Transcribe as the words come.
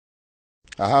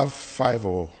I have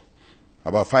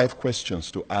about five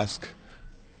questions to ask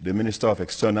the Minister of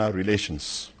External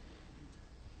Relations.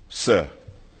 Sir,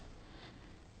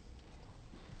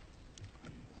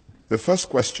 the first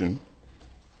question,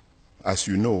 as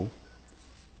you know,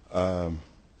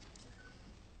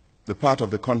 the part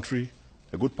of the country,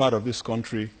 a good part of this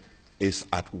country is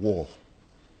at war.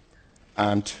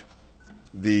 And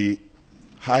the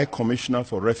High Commissioner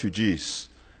for Refugees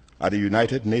at the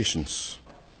United Nations,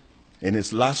 in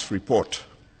his last report,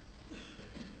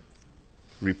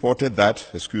 reported that,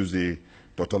 excuse the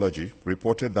tautology,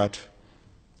 reported that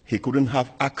he couldn't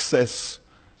have access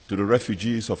to the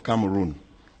refugees of Cameroon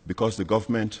because the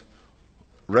government,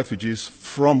 refugees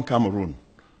from Cameroon,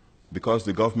 because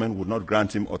the government would not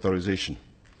grant him authorization.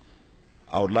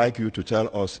 I would like you to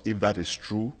tell us if that is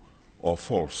true or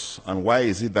false, and why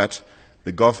is it that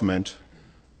the government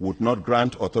would not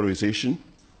grant authorization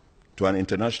to an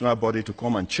international body to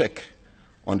come and check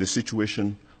on the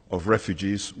situation of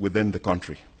refugees within the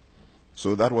country.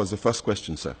 So that was the first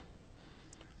question, sir.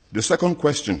 The second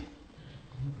question,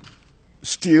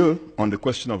 still on the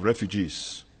question of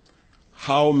refugees,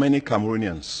 how many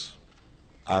Cameroonians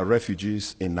are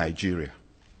refugees in Nigeria?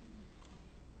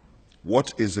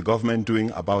 What is the government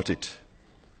doing about it?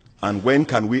 And when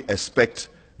can we expect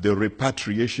the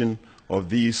repatriation of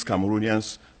these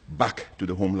Cameroonians back to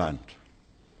the homeland?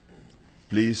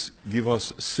 Please give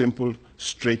us simple,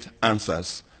 straight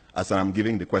answers as I'm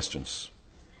giving the questions.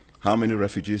 How many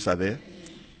refugees are there?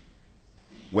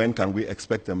 When can we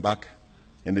expect them back?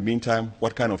 In the meantime,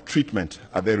 what kind of treatment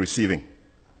are they receiving?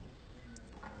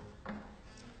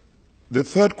 The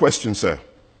third question, sir,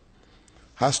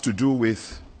 has to do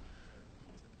with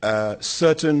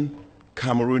certain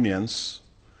Cameroonians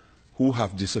who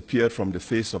have disappeared from the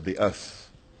face of the earth.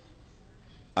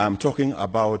 I'm talking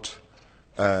about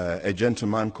a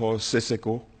gentleman called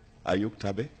Seseko Ayuk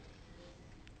Tabe.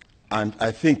 And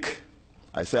I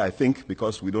say I think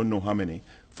because we don't know how many,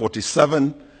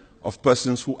 47 of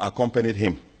persons who accompanied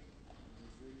him.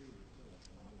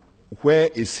 Where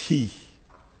is he,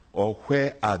 or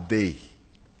where are they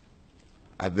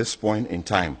at this point in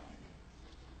time?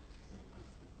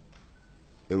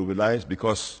 They will be lies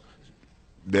because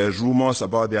there's rumors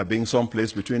about there being some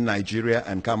place between Nigeria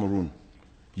and Cameroon.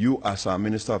 You, as our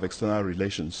Minister of External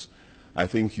Relations, I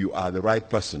think you are the right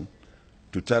person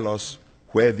to tell us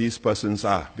where these persons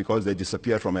are, because they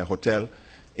disappeared from a hotel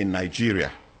in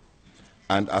Nigeria.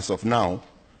 And as of now,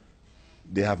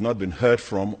 they have not been heard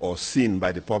from or seen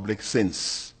by the public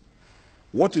since.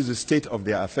 What is the state of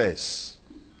their affairs?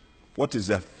 What is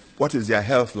their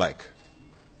health like?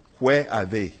 Where are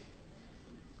they?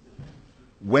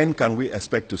 When can we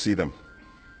expect to see them?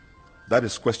 That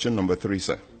is question number 3,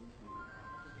 sir.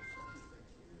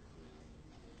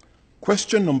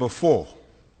 Question number 4,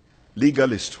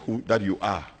 legalist that you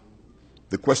are.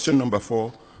 The question number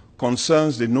 4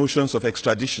 concerns the notions of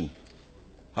extradition,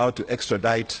 how to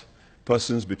extradite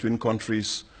persons between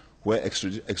countries where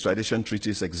extradition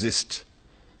treaties exist.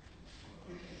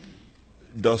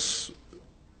 Does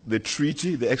the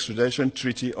treaty, the extradition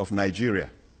treaty of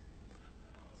Nigeria,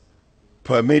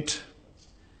 permit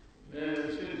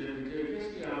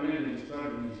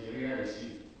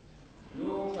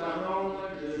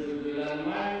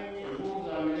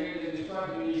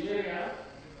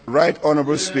Right,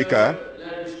 Honorable Speaker.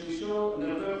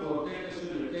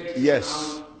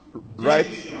 Yes.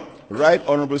 Right,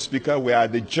 Honorable Speaker, we are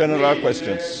the general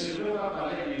questions.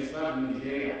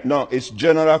 No, it's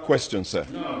general questions, sir.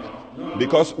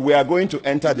 Because we are going to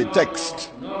enter the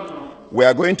text. We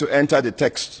are going to enter the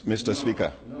text, Mr.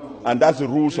 Speaker. And that's the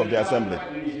rules of the Assembly.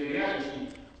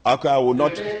 Okay, I will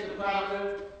not.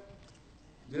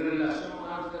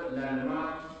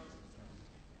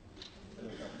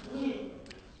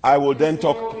 I will then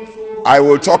talk. I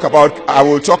will talk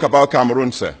about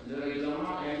Cameroon, sir.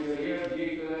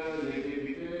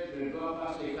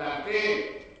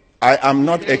 I am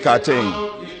not écarting.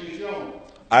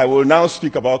 I will now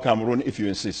speak about Cameroon if you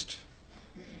insist.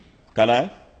 Can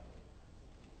I?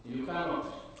 You cannot.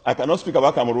 I cannot speak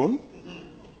about Cameroon?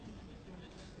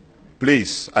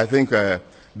 Please, I think the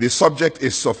subject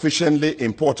is sufficiently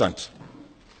important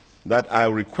that I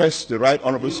request the Right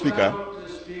Honourable Speaker.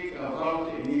 Speak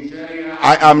about Nigeria.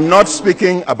 I am not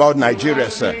speaking about Nigeria,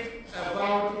 sir.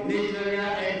 About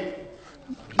Nigeria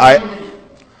and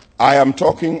I am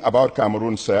talking about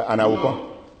Cameroon, sir, and I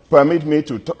will permit me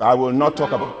to. I will not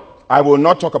talk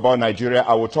about Nigeria.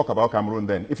 I will talk about Cameroon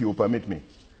then, if you will permit me.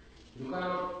 You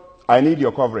cannot. I need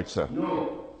your coverage, sir.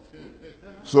 No.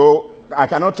 So I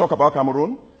cannot talk about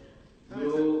Cameroon.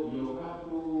 You have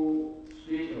to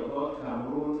speak about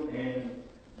Cameroon and.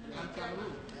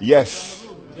 Yes.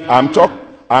 I'm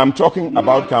talking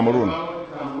about Cameroon.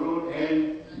 About Cameroon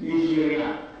and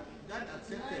Nigeria.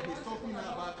 He's talking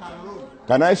about Cameroon.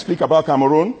 Can I speak about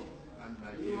Cameroon?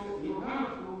 You have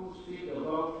to speak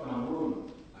about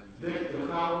Cameroon. But you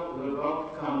have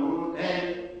about Cameroon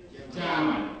and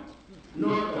Germany.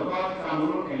 Not about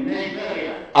Cameroon and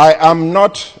Nigeria. I am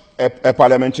not a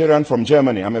parliamentarian from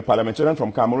Germany. I'm a parliamentarian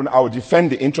from Cameroon. I will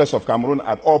defend the interests of Cameroon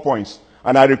at all points.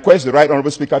 And I request the Right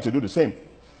Honourable Speaker to do the same.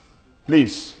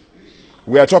 Please.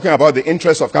 We are talking about the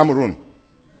interests of Cameroon.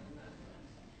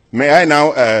 May I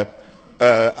now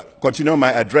continue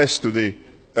my address to the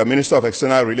Minister of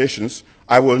External Relations?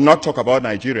 I will not talk about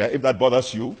Nigeria. If that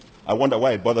bothers you, I wonder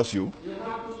why it bothers you. You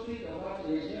have to speak about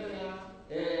Nigeria,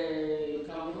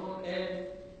 Cameroon and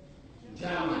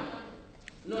Germany.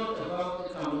 Not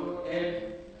about Cameroon and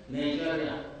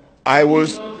Nigeria. I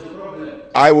It's not the problem.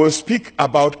 will speak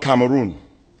about Cameroon.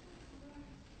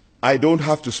 I don't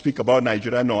have to speak about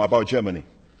Nigeria nor about Germany.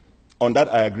 On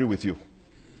that, I agree with you.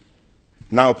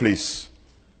 Now, please,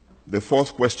 the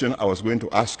fourth question I was going to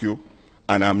ask you,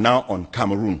 and I'm now on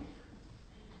Cameroon.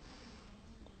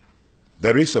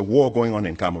 There is a war going on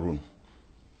in Cameroon.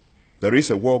 There is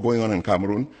a war going on in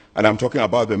Cameroon, and I'm talking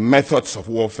about the methods of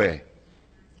warfare.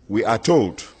 We are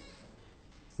told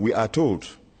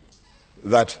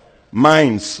that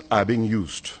mines are being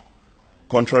used,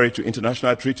 contrary to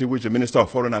international treaty which the Minister of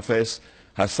Foreign Affairs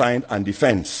has signed, and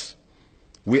defense.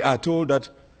 We are told that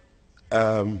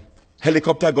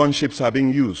helicopter gunships are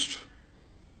being used,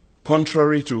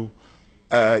 contrary to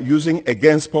using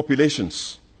against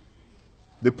populations.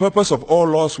 The purpose of all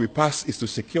laws we pass is to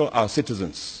secure our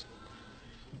citizens.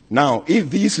 Now, if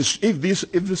this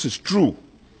is true,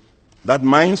 that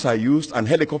mines are used and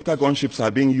helicopter gunships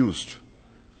are being used,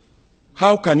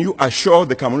 how can you assure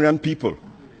the Cameroonian people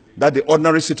that the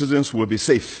ordinary citizens will be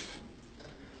safe?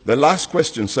 The last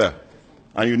question, sir,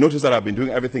 and you notice that I've been doing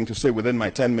everything to say within my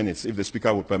 10 minutes, if the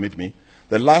Speaker will permit me.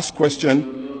 The last question.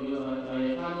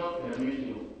 I cannot permit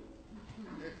you.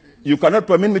 You cannot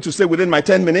permit me to say within my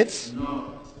 10 minutes? No.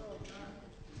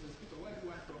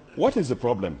 What is the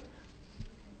problem?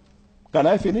 Can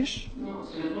I finish? No,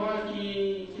 c'est toi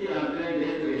qui est en train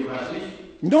d'être évasif.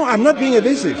 No, I'm not being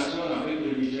evasive.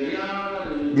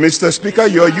 Mr. Speaker,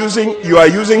 you are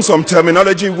using some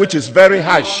terminology which is very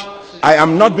harsh. I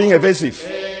am not being evasive.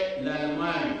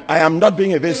 I am not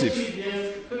being evasive.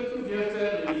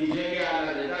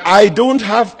 I don't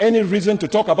have any reason to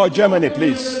talk about Germany,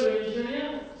 please.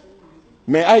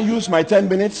 May I use my 10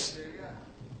 minutes?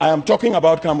 I am talking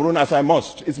about Cameroon as I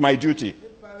must. It's my duty.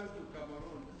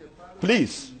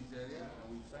 Please.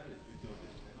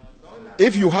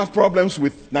 If you have problems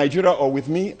with Nigeria or with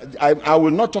me, I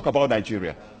will not talk about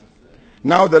Nigeria.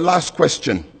 Now the last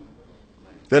question.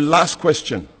 The last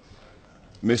question,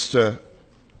 Mr.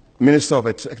 Minister of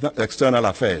External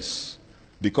Affairs,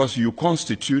 because you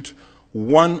constitute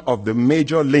one of the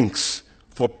major links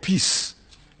for peace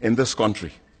in this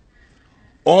country.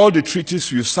 All the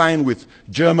treaties you sign with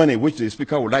Germany, which the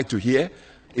Speaker would like to hear,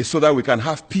 is so that we can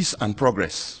have peace and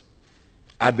progress.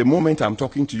 At the moment I'm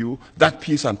talking to you, that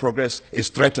peace and progress is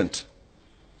threatened.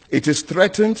 It is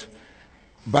threatened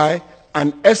by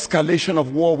an escalation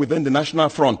of war within the National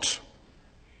Front.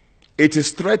 It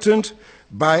is threatened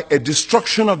by a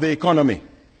destruction of the economy,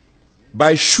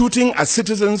 by shooting at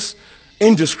citizens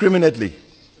indiscriminately.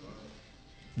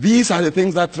 These are the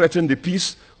things that threaten the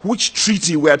peace, which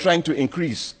treaty we are trying to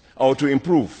increase or to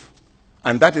improve.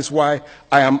 And that is why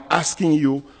I am asking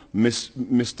you,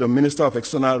 Mr. Minister of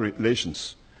External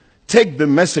Relations, take the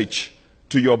message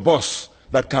to your boss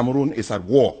that Cameroon is at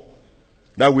war,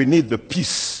 that we need the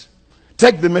peace.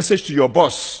 Take the message to your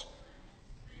boss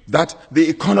that the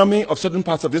economy of certain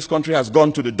parts of this country has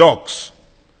gone to the dogs.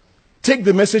 Take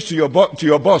the message to your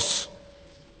boss.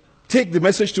 Take the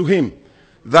message to him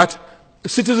that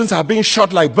citizens are being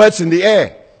shot like birds in the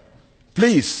air.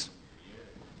 Please.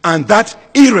 And that,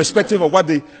 irrespective of what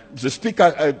the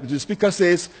speaker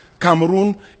says,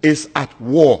 Cameroon is at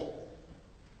war.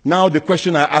 Now the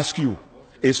question I ask you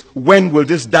is, when will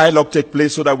this dialogue take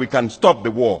place so that we can stop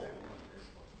the war?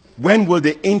 When will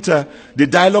the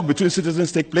dialogue between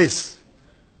citizens take place?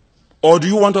 Or do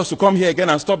you want us to come here again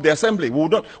and stop the assembly?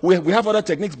 We have other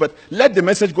techniques, but let the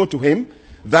message go to him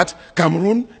that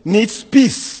Cameroon needs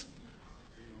peace.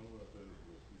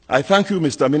 I thank you,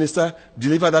 Mr. Minister.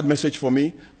 Deliver that message for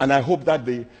me, and I hope that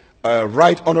the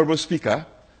Right Honourable Speaker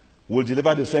will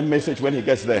deliver the same message when he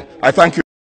gets there. I thank you.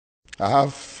 I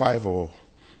have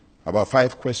about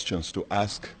five questions to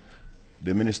ask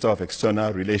the Minister of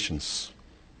External Relations.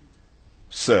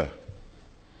 Sir,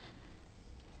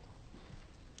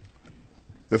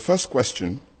 the first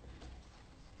question,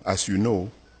 as you know,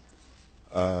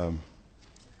 the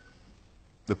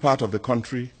part of the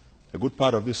country, a good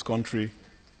part of this country,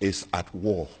 is at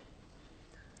war.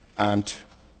 And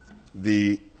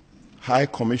the High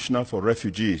Commissioner for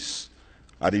Refugees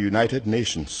at the United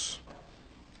Nations,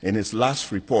 in his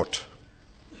last report,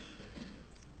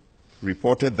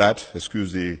 reported that,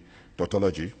 excuse the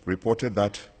tautology, reported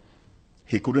that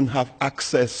he couldn't have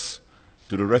access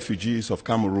to the refugees of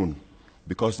Cameroon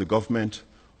because the government,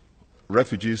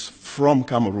 refugees from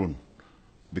Cameroon,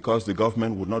 because the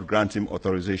government would not grant him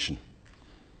authorization.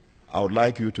 I would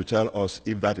like you to tell us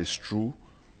if that is true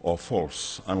or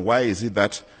false, and why is it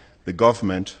that the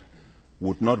government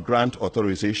would not grant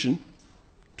authorization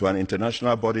to an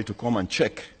international body to come and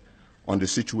check on the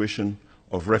situation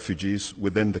of refugees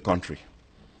within the country.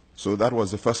 So that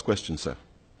was the first question, sir.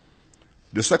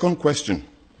 The second question,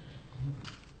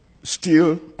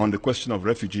 still on the question of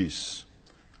refugees,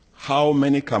 how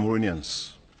many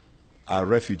Cameroonians are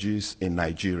refugees in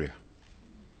Nigeria?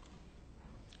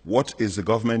 What is the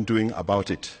government doing about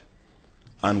it?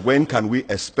 And when can we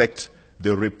expect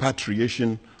the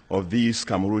repatriation of these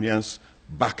Cameroonians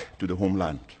back to the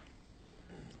homeland?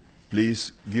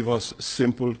 Please give us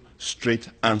simple, straight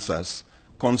answers.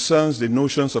 Concerns the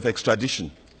notions of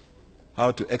extradition,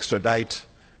 how to extradite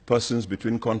persons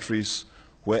between countries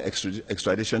where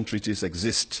extradition treaties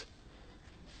exist.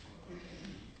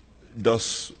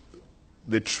 Does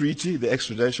the treaty, the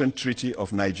extradition treaty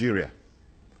of Nigeria,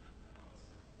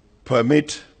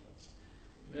 permit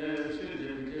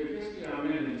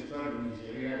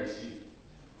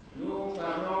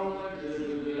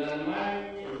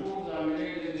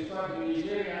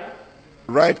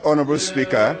Right, Honorable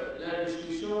Speaker.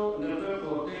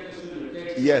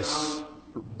 Yes.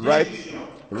 Right,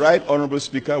 Honorable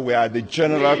Speaker, we are the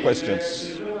general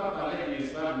questions.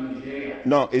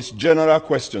 No, it's general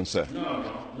questions, sir.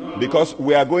 Because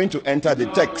we are going to enter the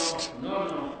text.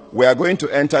 We are going to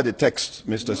enter the text,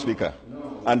 Mr. Speaker.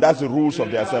 And that's the rules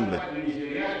of the Assembly.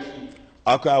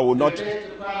 Okay, I will not.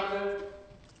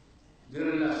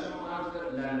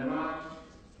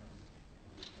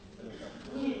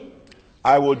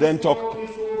 I will then talk.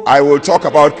 I will talk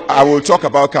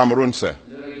about Cameroon, sir.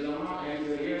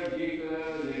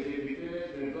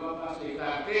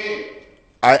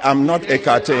 I am not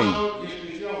écarting.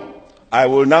 I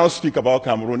will now speak about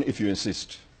Cameroon if you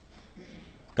insist.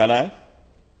 Can I?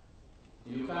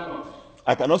 You cannot.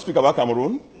 I cannot speak about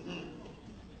Cameroon?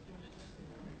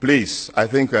 Please, I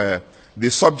think the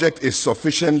subject is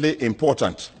sufficiently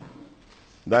important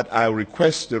that I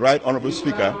request the Right Honourable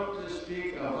Speaker.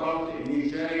 Speak about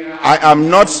Nigeria. I am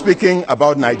not speaking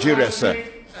about Nigeria, sir.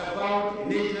 About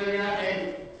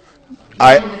Nigeria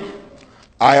and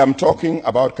I am talking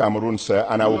about Cameroon, sir,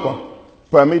 and I will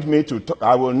permit me to.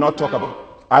 I will not talk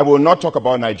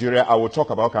about Nigeria. I will talk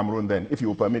about Cameroon then, if you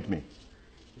will permit me.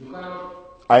 You cannot.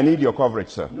 I need your coverage,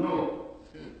 sir. No.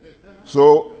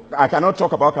 So I cannot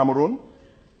talk about Cameroon.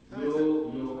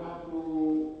 You have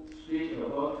to speak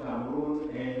about Cameroon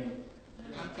and.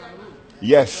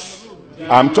 Yes,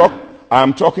 I'm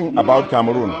talking about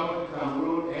Cameroon. About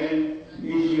Cameroon and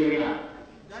Nigeria.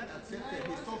 That accepted.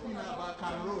 He's talking about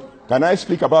Cameroon. Can I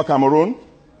speak about Cameroon?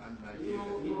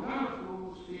 You have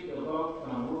to speak about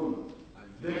Cameroon.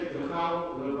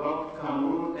 About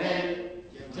Cameroon and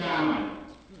Germany.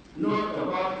 Not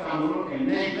about Cameroon and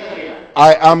Nigeria.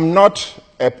 I am not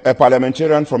a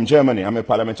parliamentarian from Germany. I'm a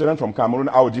parliamentarian from Cameroon.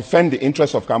 I will defend the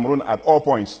interests of Cameroon at all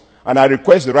points. And I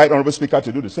request the Right Honourable Speaker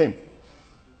to do the same.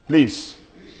 Please.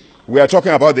 We are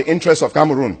talking about the interests of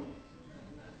Cameroon.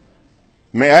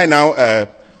 May I now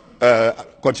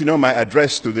continue my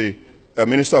address to the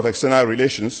Minister of External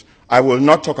Relations? I will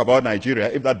not talk about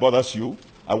Nigeria. If that bothers you,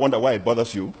 I wonder why it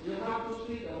bothers you. You have to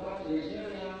speak about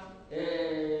Nigeria,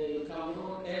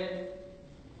 Cameroon and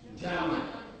Germany.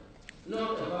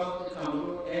 Not about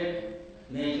Cameroon and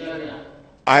Nigeria.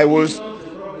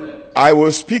 I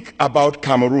will speak about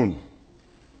Cameroon.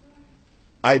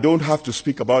 I don't have to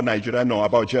speak about Nigeria, nor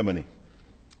about Germany.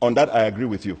 On that, I agree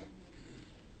with you.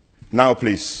 Now,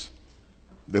 please,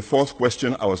 the fourth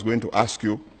question I was going to ask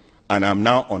you, and I'm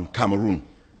now on Cameroon.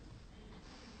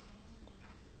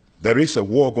 There is a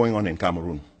war going on in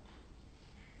Cameroon.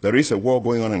 There is a war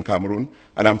going on in Cameroon,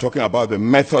 and I'm talking about the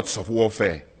methods of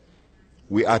warfare.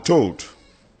 We are told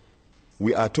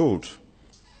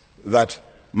that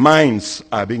mines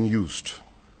are being used,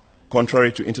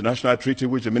 contrary to international treaty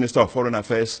which the Minister of Foreign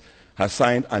Affairs has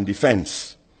signed, and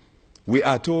defense. We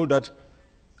are told that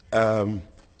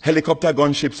helicopter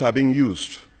gunships are being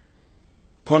used,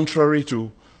 contrary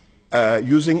to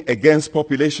using against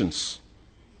populations.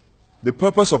 The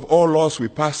purpose of all laws we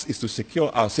pass is to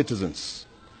secure our citizens.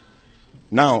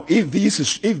 Now, if this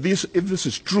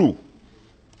is true,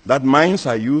 that mines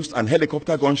are used and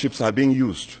helicopter gunships are being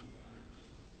used,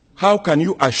 how can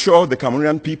you assure the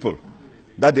Cameroonian people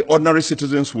that the ordinary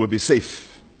citizens will be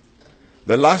safe?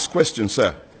 The last question,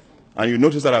 sir, and you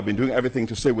notice that I've been doing everything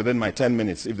to say within my 10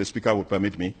 minutes, if the speaker would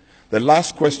permit me. The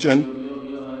last question...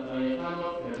 I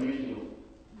cannot permit you.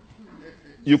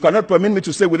 You cannot permit me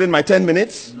to say within my 10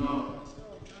 minutes? No.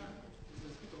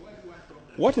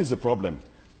 What is the problem?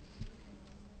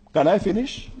 Can I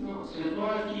finish?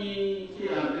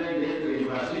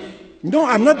 No,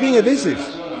 I'm not being evasive.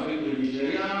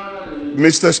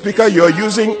 Mr. Speaker, you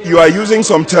are using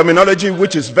some terminology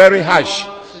which is very harsh.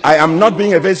 I am not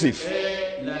being evasive.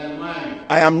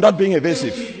 I am not being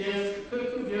evasive.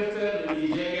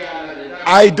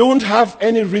 I don't have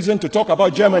any reason to talk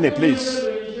about Germany, please.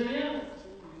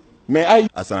 May I?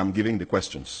 As I'm giving the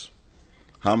questions,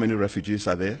 how many refugees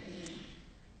are there?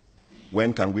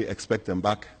 When can we expect them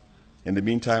back? In the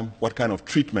meantime, what kind of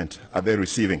treatment are they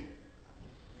receiving?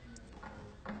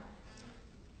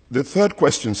 The third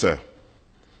question, sir,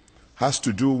 has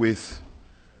to do with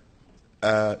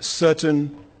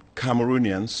certain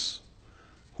Cameroonians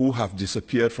who have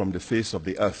disappeared from the face of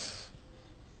the earth.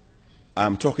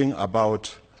 I'm talking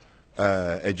about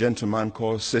a gentleman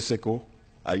called Seseko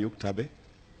Ayuk Tabe.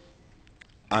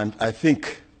 And I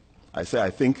say I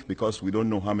think because we don't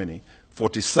know how many,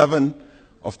 47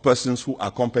 of persons who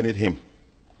accompanied him.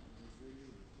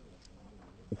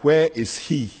 Where is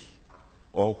he,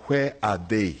 or where are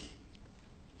they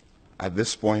at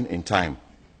this point in time?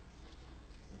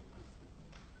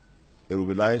 They will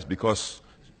be lies because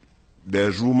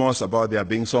there's rumors about there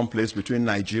being some place between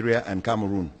Nigeria and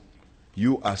Cameroon.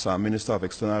 You, as our Minister of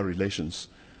External Relations,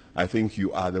 I think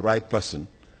you are the right person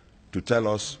to tell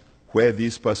us where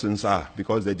these persons are,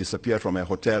 because they disappeared from a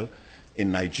hotel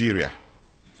in Nigeria.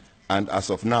 And as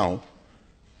of now,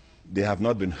 they have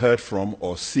not been heard from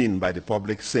or seen by the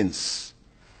public since.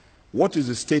 What is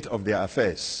the state of their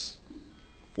affairs?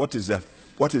 What is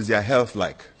their health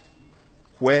like?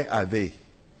 Where are they?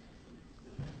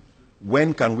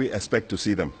 When can we expect to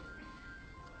see them?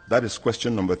 That is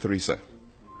question number 3, sir.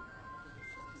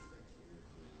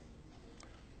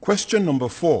 Question number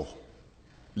 4,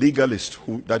 legalist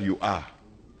that you are.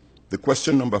 The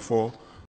question number 4